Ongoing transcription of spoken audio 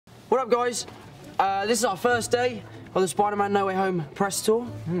What up, guys? This is our first day of the Spider-Man No Way Home press tour.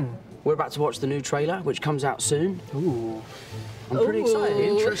 We're about to watch the new trailer, which comes out soon. Ooh. I'm pretty excited.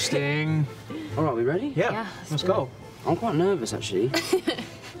 Interesting. All right, we ready? Yeah, let's go. I'm quite nervous, actually.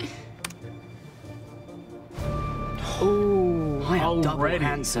 Ooh, I am double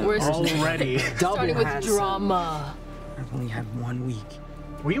handsome. Already. Double Starting with handsome. drama. I've only had 1 week.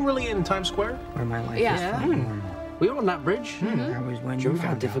 Were you really in Times Square? Where my life Yeah. is normal. We were on that bridge. I was when Do you you remember how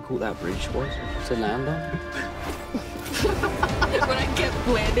found out. difficult that bridge was to land on? When I kept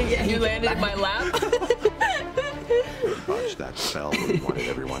landing and you landed in my lap. Botched that spell and wanted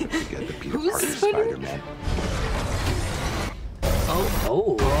everyone to forget the Peter Who's Parker Spider-Man? Spider-Man.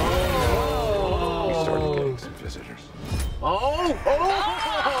 Oh. He started getting some visitors. Oh!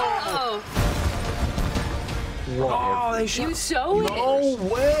 Oh, they shot. You showed it. No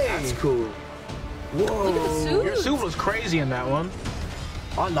way. That's cool. Look at the suit. Your suit was crazy in that one.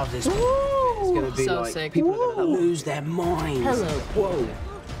 I love this one. It's gonna be So like sick. people are gonna lose their minds. Hello. Whoa.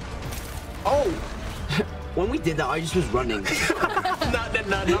 Oh. When we did that, I just was running. None of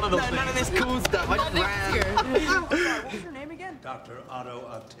those things. None of this cool stuff. I just ran. What was your name again? Dr. Otto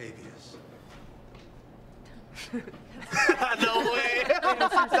Octavius. No way.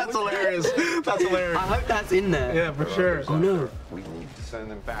 That's hilarious. That's hilarious. I hope that's in there. Yeah, for sure. Oh no. We need to send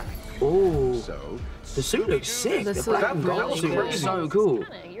them back. Oh. So, The suit looks sick. The The suit black and looks gold really suit good. looks so cool.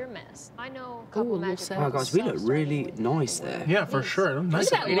 Kinda your mess. I know a couple Ooh, magic looks Wow, guys, we look really nice there. Yeah, for sure. Nice.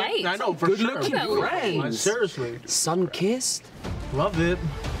 that light. I know, for Good sure. looking Look at that friends. Like, seriously. Sun-kissed. Love it.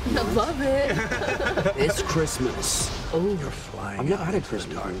 I love it. It's Christmas. You're flying I've never out had a into the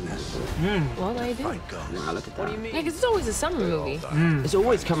Christmas movie. darkness. Well, I do. Like ghosts. Nah, look at that. Yeah, because it's always a summer movie. It's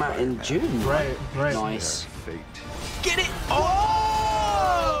always come out in June. Right. Nice. fate. Get it? Oh!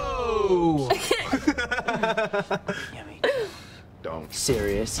 Don't.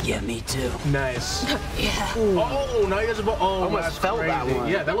 Serious? Yeah, me too. Nice. Yeah. Oh, now you guys are both. Oh, almost that's felt crazy. that one.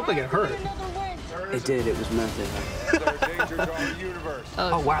 Yeah, that looked like it hurt. It did. It was murder.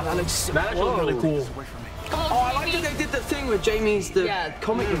 Oh wow, that looks so. That actually was really cool. Oh, I like that they did the thing with Jamie's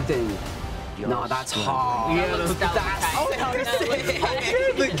comic book thing. No, that's hard. Yeah, That that's looks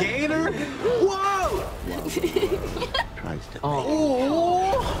sick. the gator. Whoa! Tries to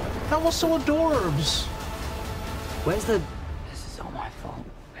Oh, that was so adorbs. Where's the? This is all my fault.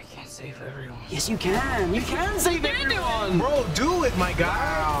 I can't save everyone. Yes, you can. You can save everyone. Bro, do it, my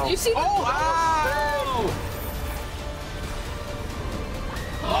guy. You see the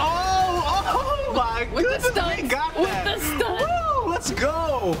Oh my With the goodness, stunt. we got With that. the stunt. Woo, let's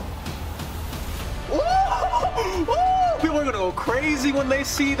go. Woo, woo. People are gonna go crazy when they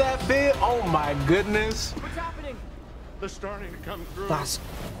see that bit. Oh my goodness. What's happening? They're starting to come through. That's.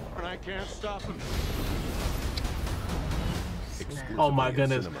 And I can't stop them. Oh my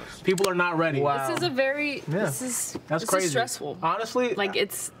goodness. People are not ready. Wow. This is a very. That's This crazy. is stressful. Honestly, Like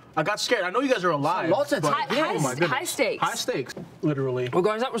it's I got scared. I know you guys are alive. Lots of but- time. oh my goodness. high stakes. High stakes, literally. Well,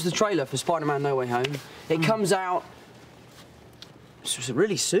 guys, that was the trailer for Spider-Man No Way Home. It comes out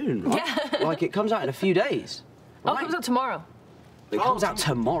really soon, right? Yeah. Like, it comes out in a few days. Oh, it right? comes out tomorrow. It comes out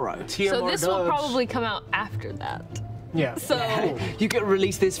tomorrow. So TMR this will dubs. probably come out after that. Yeah. So You get to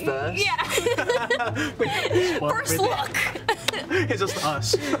release this first. yeah. First look. It's just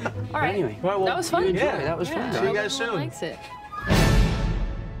us. All right. Anyway. Well, That was fun. you enjoy Yeah. it. That was fun. See you guys. guys soon. Everyone likes it.